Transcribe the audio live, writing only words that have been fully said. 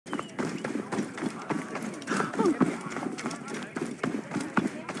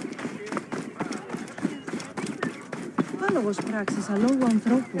λόγος πράξης, αλλά λόγω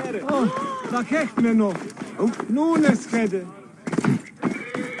ανθρώπου. Θα κέχμενο. Νούνε σχέδε.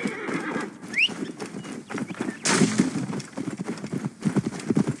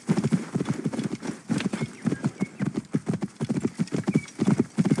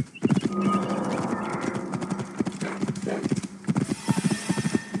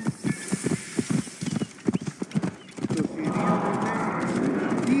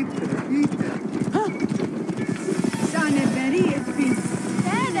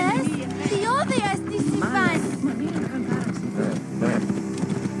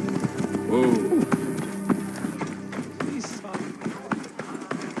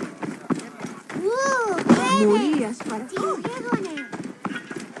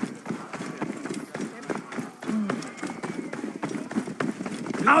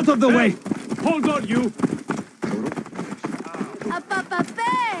 Out of the way! Hold on, you!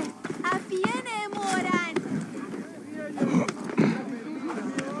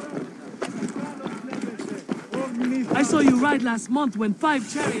 I saw you ride last month when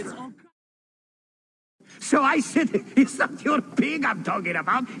 5 chariots all... So I said, it's not your pig I'm talking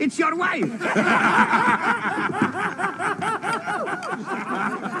about, it's your wife!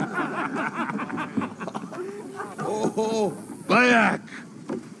 Oh, Bayak!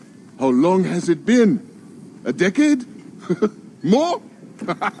 How long has it been? A decade? More?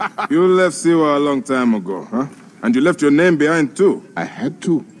 You left Siwa a long time ago, huh? And you left your name behind too. I had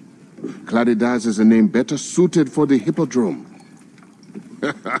to. Claridas is a name better suited for the hippodrome.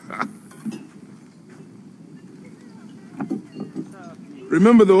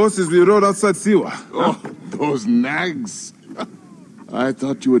 Remember the horses we rode outside Siwa? Oh, those nags! I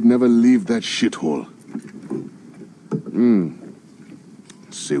thought you would never leave that shithole.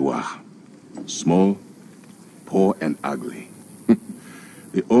 Siwa. Small, poor, and ugly.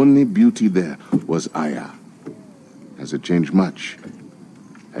 The only beauty there was Aya. Has it changed much?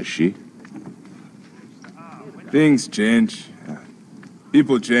 Has she? Things change.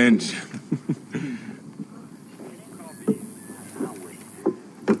 People change.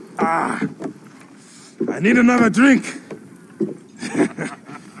 I need another drink.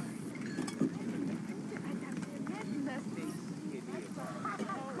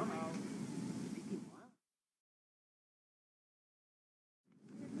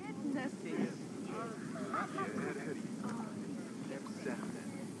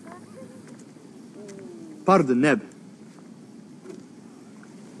 Pardon, Neb.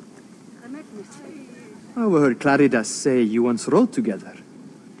 I overheard Claridas say you once rode together.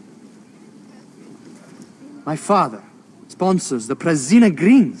 My father sponsors the Prazina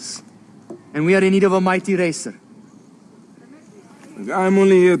Greens, and we are in need of a mighty racer. I'm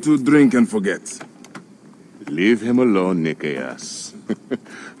only here to drink and forget. Leave him alone, Nikias.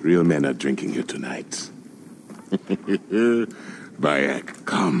 Real men are drinking here tonight. Bayak,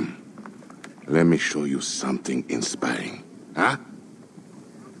 come. Let me show you something inspiring. Huh?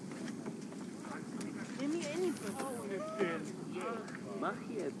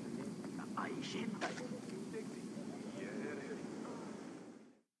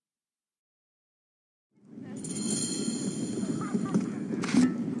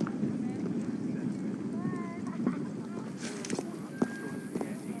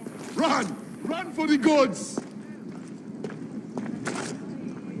 Run! Run for the gods!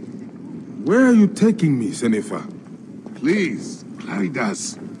 Where are you taking me, Senefa? Please,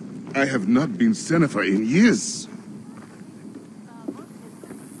 Claridas. I have not been Senefa in years.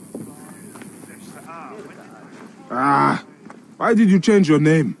 Why did you change your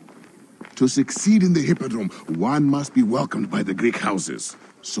name? To succeed in the Hippodrome, one must be welcomed by the Greek houses.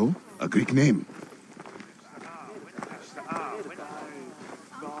 So, a Greek name.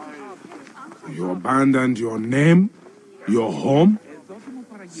 You abandoned your name? Your home?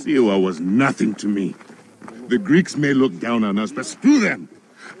 Siwa was nothing to me. The Greeks may look down on us, but screw them!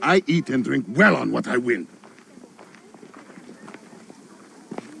 I eat and drink well on what I win.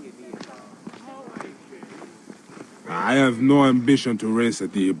 I have no ambition to race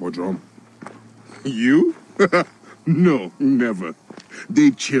at the Hippodrome. You? No, never.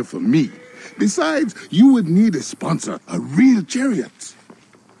 They cheer for me. Besides, you would need a sponsor, a real chariot.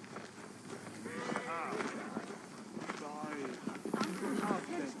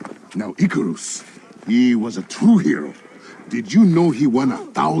 Now, Icarus, he was a true hero. Did you know he won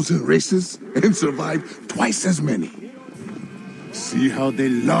 1,000 races and survived twice as many? See how they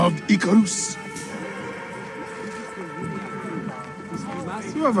loved Icarus?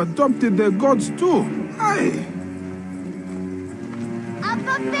 You have adopted their gods too. Aye.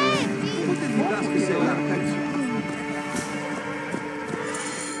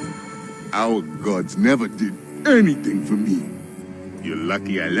 Our gods never did anything for me. You're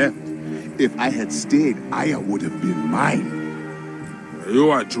lucky I left. If I had stayed, Aya would have been mine.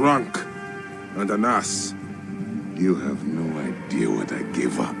 You are drunk and an ass. You have no idea what I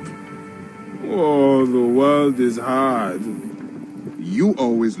gave up. Oh, the world is hard. You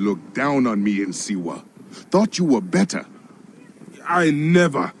always looked down on me in Siwa. Thought you were better. I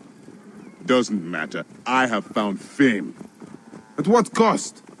never. Doesn't matter. I have found fame. At what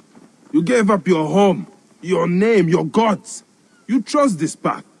cost? You gave up your home, your name, your gods. You chose this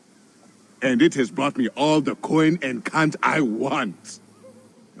path. And it has brought me all the coin and cant I want.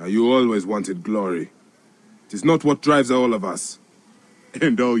 Now, you always wanted glory. It is not what drives all of us.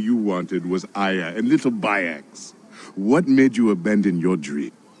 And all you wanted was Aya and little Bayaks. What made you abandon your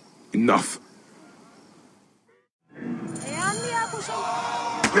dream? Enough.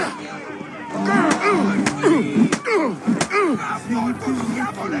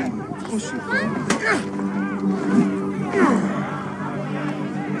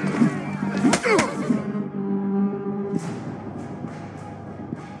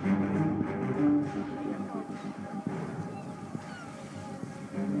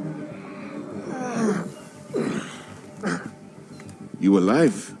 You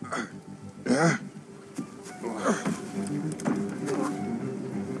alive?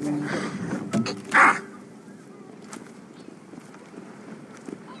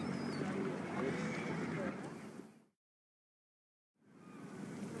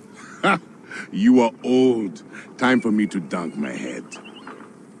 You are old. Time for me to dunk my head.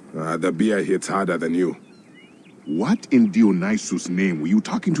 The beer hits harder than you. What in Dionysus' name were you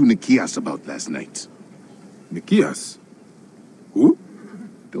talking to Nikias about last night? Nikias? Who?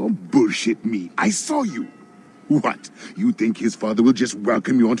 Don't bullshit me. I saw you. What? You think his father will just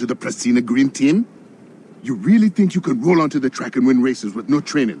welcome you onto the Prasina Green team? You really think you can roll onto the track and win races with no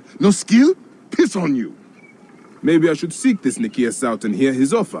training, no skill? Piss on you. Maybe I should seek this Nikias out and hear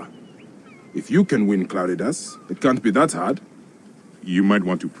his offer. If you can win Claridas, it can't be that hard. You might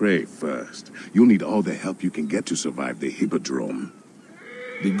want to pray first. You'll need all the help you can get to survive the Hippodrome.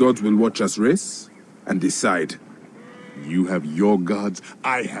 The gods will watch us race and decide. You have your gods,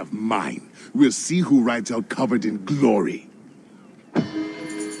 I have mine. We'll see who rides out covered in glory.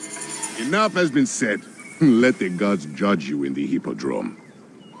 Enough has been said. Let the gods judge you in the Hippodrome.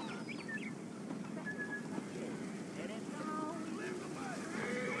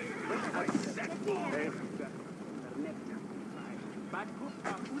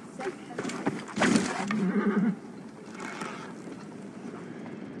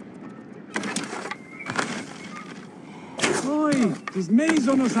 His maze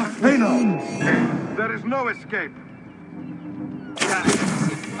on us. There is no escape.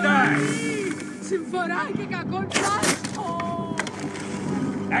 Συμφορά και κακό τσάσκο.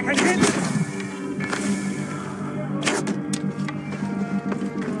 I can hit.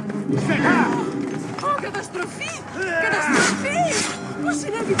 Καταστροφή! Καταστροφή! Πώς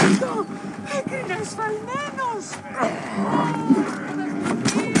συνέβη αυτό! Έκρινα εσφαλμένος!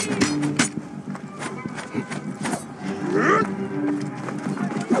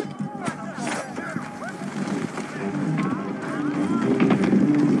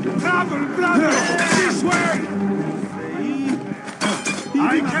 Brother! This way!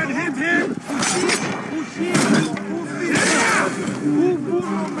 I can hit him!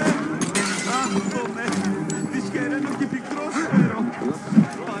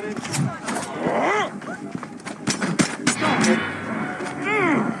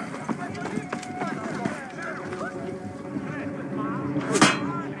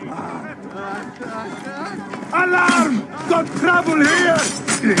 Alarm! Got trouble here!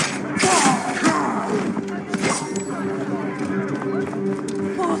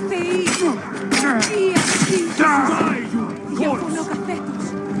 Ω Θεοί! Τι αυτή! Διαφωνώ καθέτος!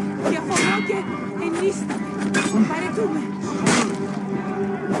 Διαφωνώ και ενίσταμαι! Παρετούμε!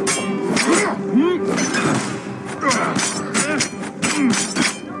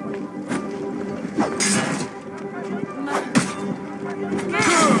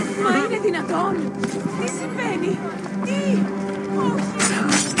 Μα είναι δυνατόν! Τι συμβαίνει! Τι!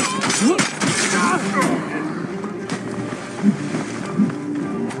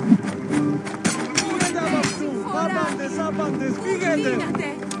 Αδύνατε!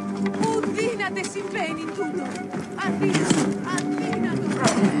 Ουδύνατε συμβαίνει τούτο! Αδύνατο! Αδύνατο!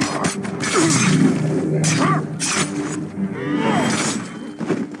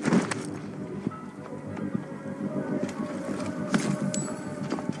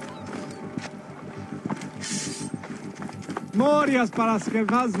 Μόριας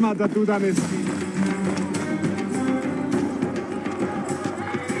παρασκευάσματα τούταν εσύ.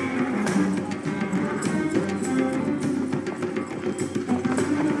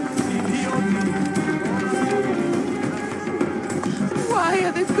 Why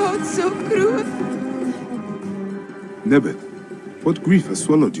are the gods so cruel? Nebet, what grief has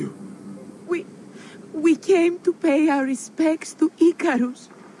swallowed you? We came to pay our respects to Icarus,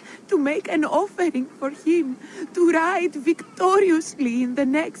 to make an offering for him, to ride victoriously in the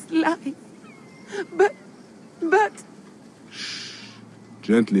next life. But...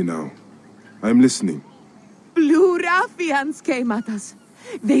 Gently now. I'm listening. Blue ruffians came at us.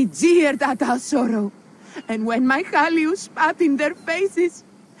 They jeered at our sorrow. And when my Halius spat in their faces,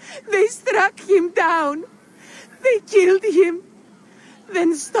 they struck him down. They killed him.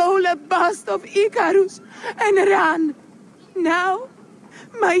 Then stole a bust of Icarus and ran. Now,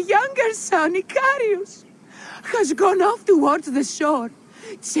 my younger son, Icarius, has gone off towards the shore,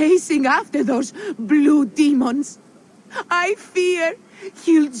 chasing after those blue demons. I fear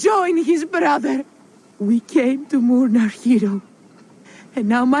he'll join his brother. We came to mourn our hero, and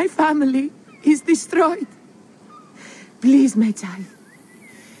now my family is destroyed. Please, Medjay,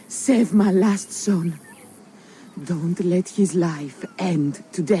 save my last son. Don't let his life end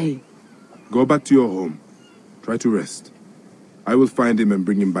today. Go back to your home. Try to rest. I will find him and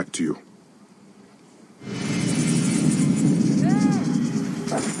bring him back to you.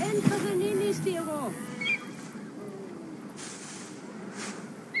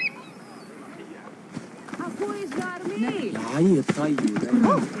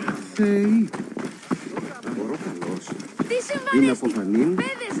 Τι συμβαίνει,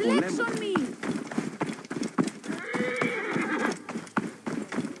 παιδες, λέξονοι!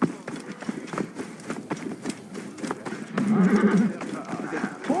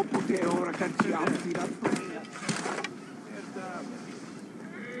 Όποτε ώρα κατσιάφτηρα.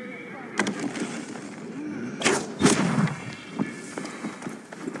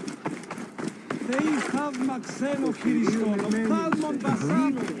 Θεοί θαύμα ξένο χειριστών, οφθάλμων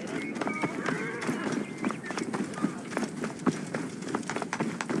βασάνων.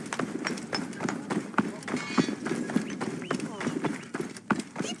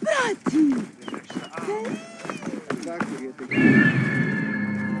 Τι πράττει!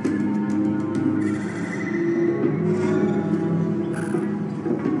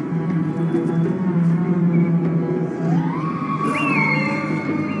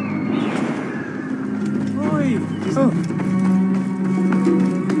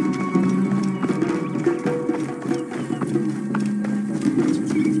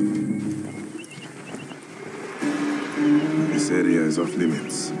 This area is off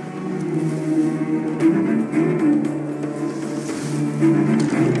limits.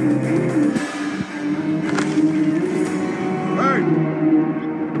 Hey!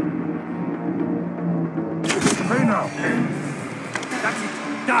 Hey now! That's it.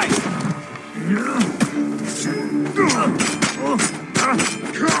 Die!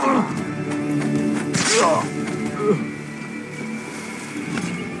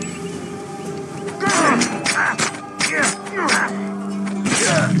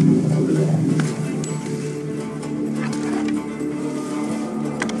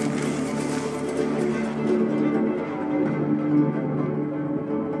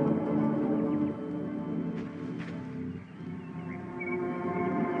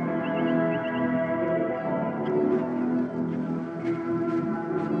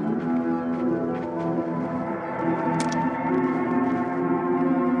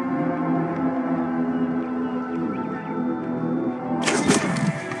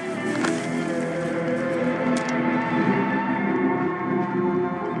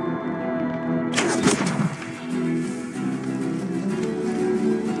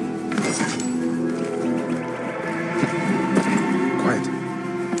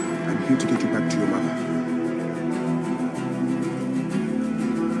 To get you back to your mother.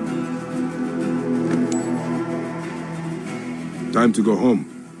 Time to go home.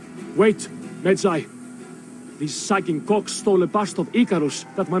 Wait, Medjay. These sagging cocks stole a bust of Icarus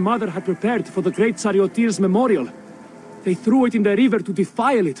that my mother had prepared for the great charioteer's memorial. They threw it in the river to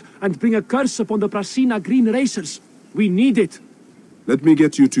defile it and bring a curse upon the Prasina green racers. We need it. Let me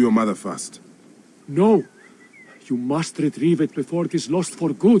get you to your mother first. No. You must retrieve it before it is lost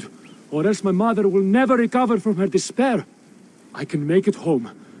for good, or else my mother will never recover from her despair. I can make it home,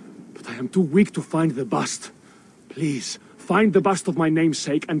 but I am too weak to find the bust. Please, find the bust of my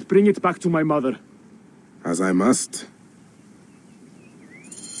namesake and bring it back to my mother. As I must.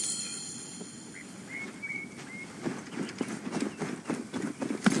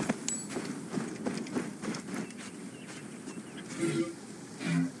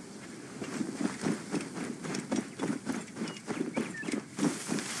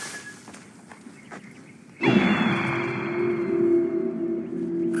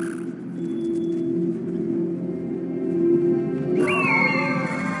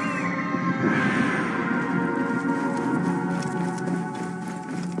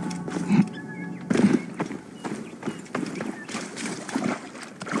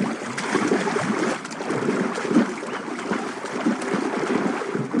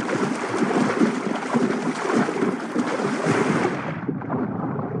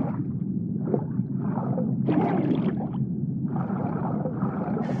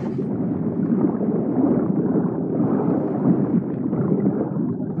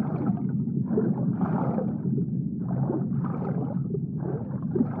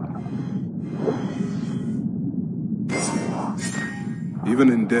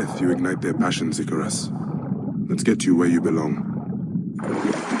 Even in death, you ignite their passions, Icarus. Let's get you where you belong.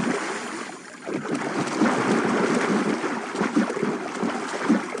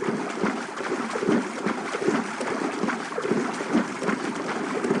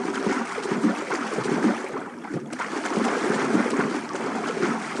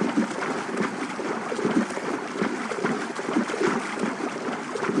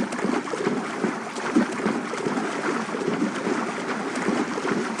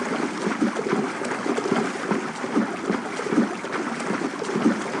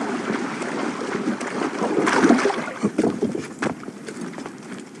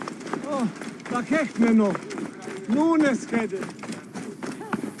 Κέχμενο, νούνε σχέδε.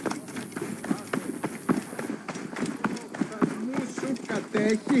 Μου σου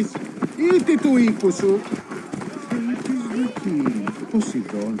κατέχεις, ήτι του οίκου σου. Θεήτης δική,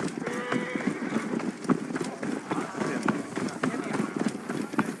 Ποσειδών.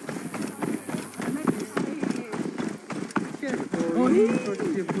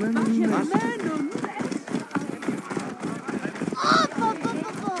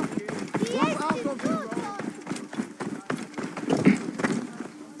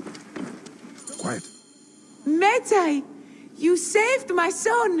 You saved my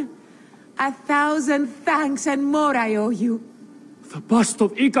son! 1,000 thanks and more I owe you. The bust of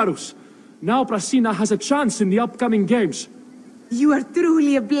Icarus! Now Prasina has a chance in the upcoming games. You are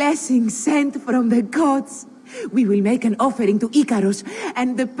truly a blessing sent from the gods. We will make an offering to Icarus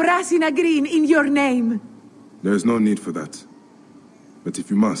and the Prasina Green in your name. There is no need for that. But if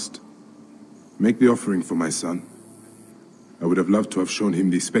you must, make the offering for my son. I would have loved to have shown him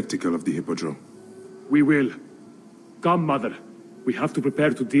the spectacle of the Hippodrome. We will. Come, Mother. We have to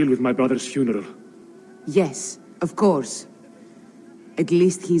prepare to deal with my brother's funeral. Yes, of course. At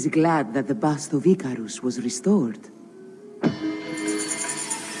least he's glad that the bust of Icarus was restored.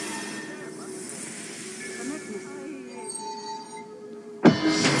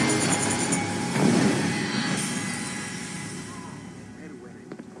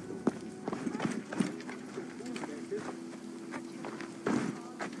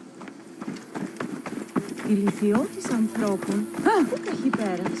 Ηλικιώτης ανθρώπων, πού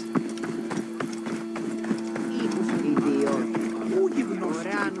καχυπέρας. Ήκους ιδιώτη, ου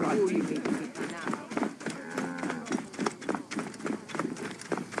γυμνοράν ούλη.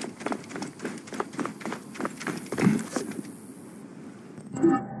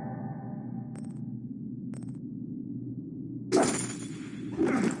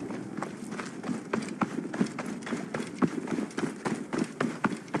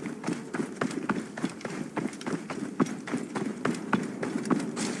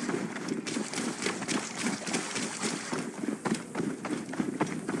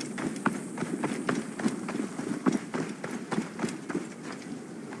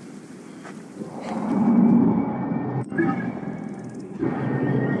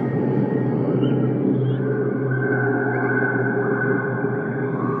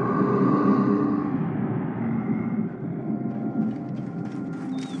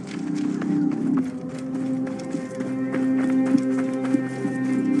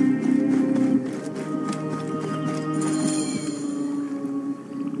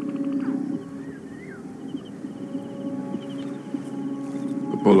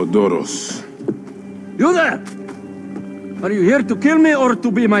 Apollodoros. You there! Are you here to kill me or to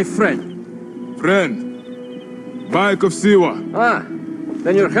be my friend? Friend. Bike of Siwa. Ah,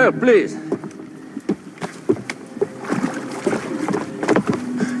 then your help, please.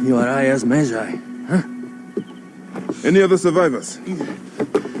 You are Aya's Magi, huh? Any other survivors?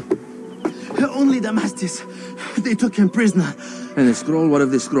 Only Damastis. They took him prisoner. And the scroll, what of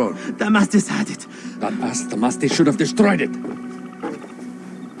the scroll? Damastis had it. That ass Damastis should have destroyed it.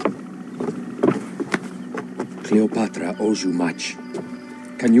 Cleopatra owes you much.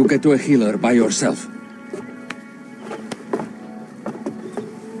 Can you get to a healer by yourself?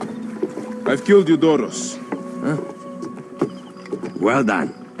 I've killed Eudoros. Huh? Well done.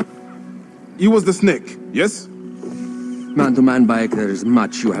 He was the snake, yes? Man-to-man, Bayek, there is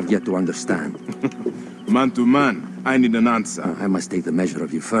much you have yet to understand. Man-to-man, I need an answer. I must take the measure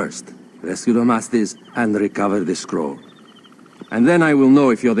of you first. Rescue Damastis and recover the scroll. And then I will know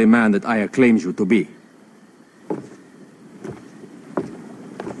if you're the man that Aya claims you to be.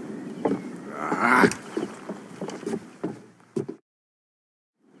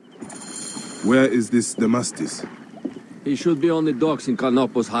 Where is this Damastis? He should be on the docks in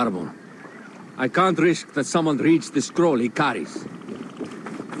Canopus Harbor. I can't risk that someone reads the scroll he carries.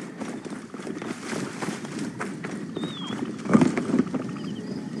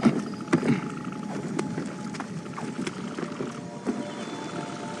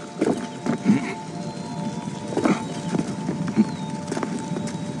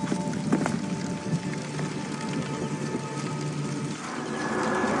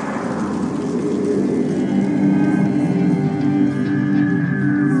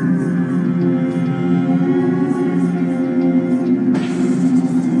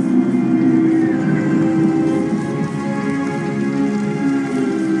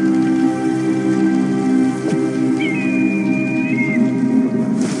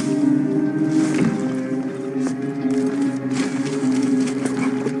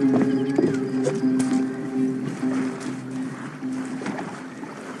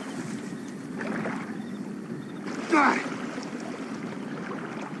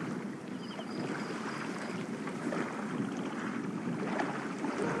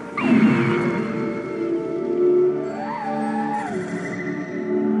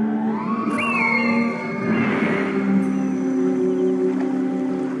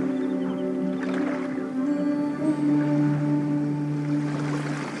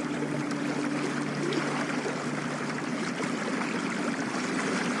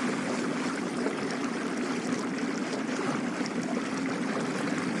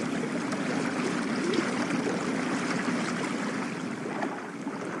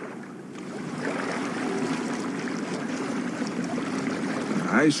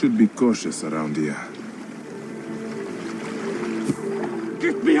 I should be cautious around here.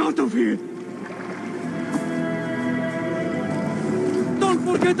 Get me out of here! Don't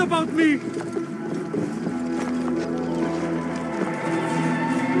forget about me!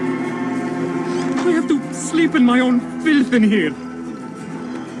 I have to sleep in my own filth in here.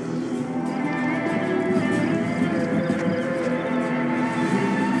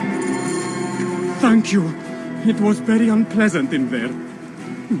 Thank you. It was very unpleasant in there.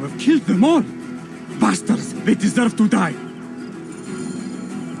 You have killed them all. Bastards, they deserve to die.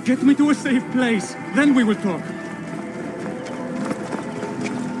 Get me to a safe place, then we will talk.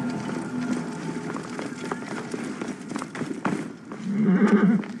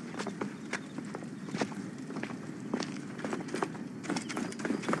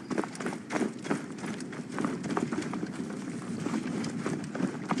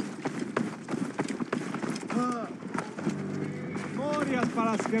 Μόριας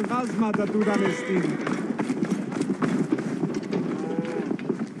παρασκευάσματα του Δανεστή.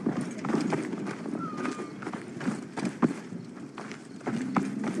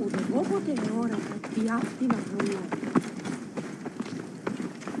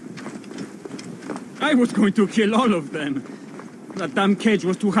 I was going to kill all of them. That damn cage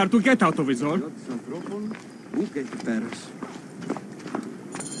was too hard to get out of, is all.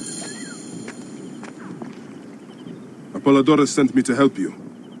 Apollodorus sent me to help you.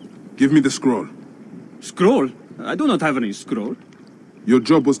 Give me the scroll. Scroll? I do not have any scroll. Your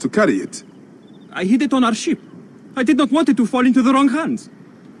job was to carry it. I hid it on our ship. I did not want it to fall into the wrong hands.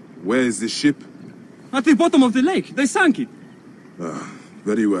 Where is this ship? At the bottom of the lake. They sank it.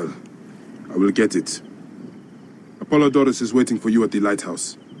 Very well. I will get it. Apollodorus is waiting for you at the lighthouse.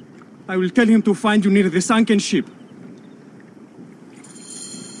 I will tell him to find you near the sunken ship.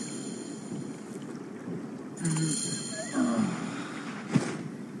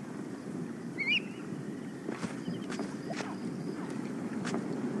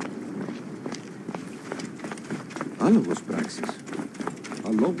 Άλογος πράξης.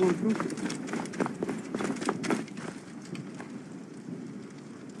 Αλόγων πρώτη.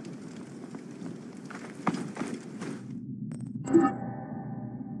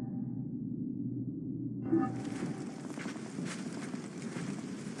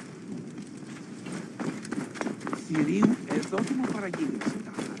 Συρίου εδώ τι μου παραγγείλεις.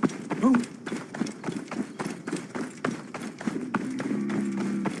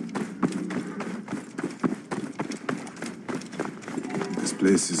 This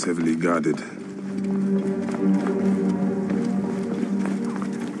place is heavily guarded.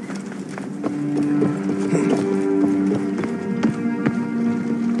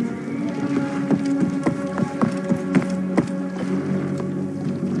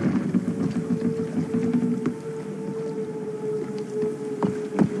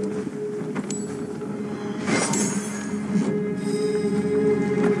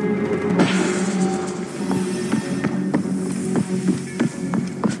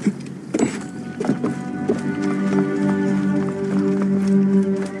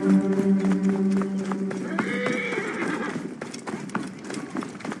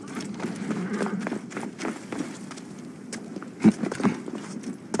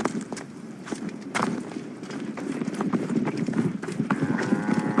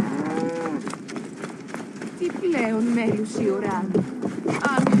 πλέον μέλους η ουράνη.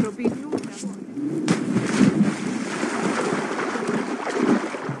 Άνθρωποι νούνα.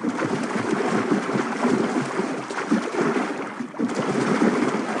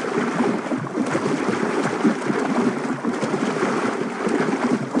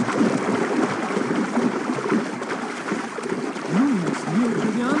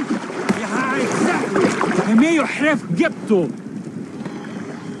 Meio href gepto.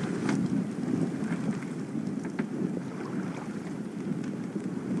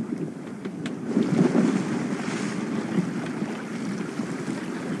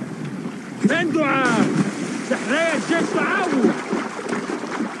 Vendua! Sahreya jepto awu!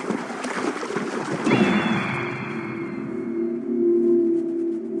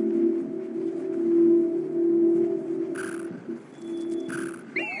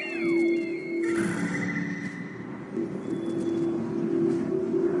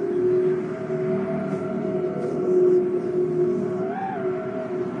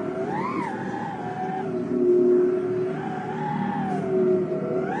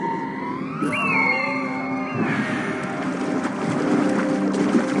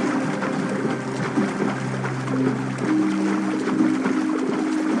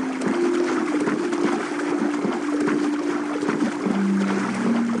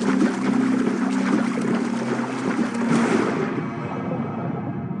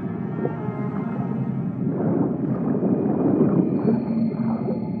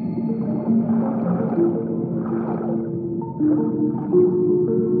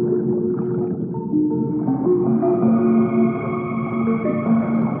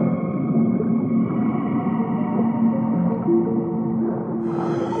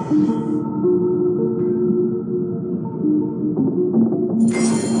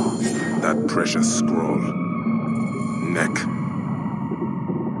 that precious scroll. Neck.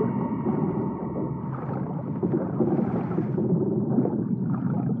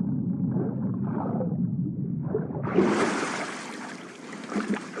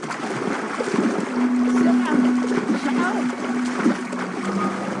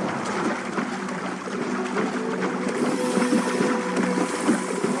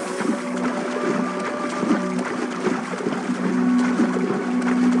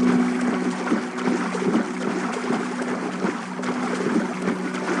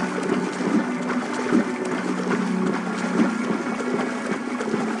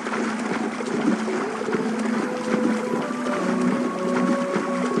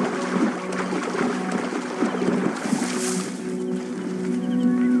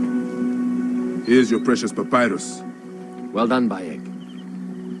 Here's your precious papyrus. Well done, Bayek.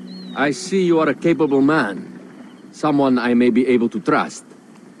 I see you are a capable man. Someone I may be able to trust.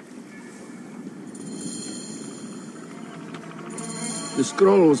 The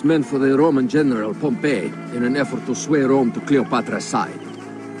scroll was meant for the Roman general Pompey in an effort to sway Rome to Cleopatra's side.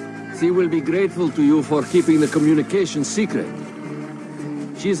 She will be grateful to you for keeping the communication secret.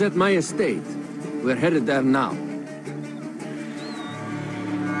 She's at my estate. We're headed there now.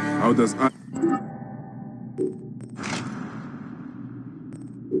 How does I...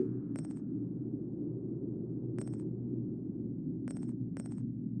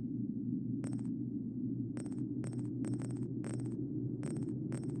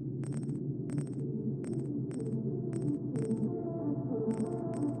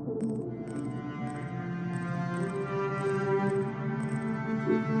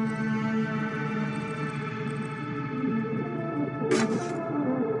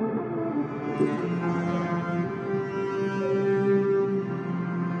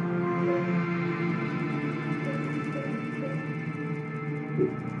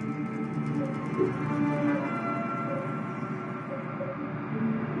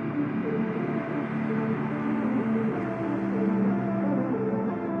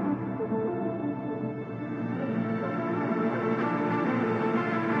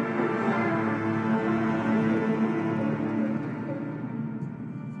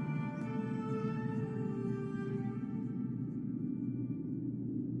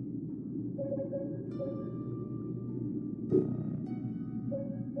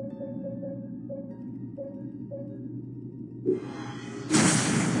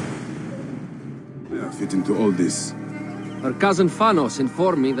 fit into all this? Her cousin Phanos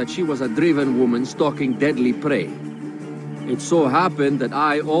informed me that she was a driven woman stalking deadly prey. It so happened that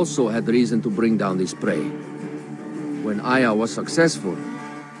I also had reason to bring down this prey. When Aya was successful,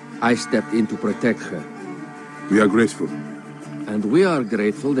 I stepped in to protect her. We are grateful. And we are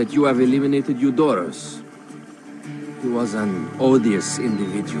grateful that you have eliminated Eudorus. He was an odious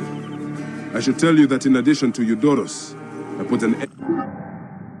individual. I should tell you that in addition to Eudorus, I put an...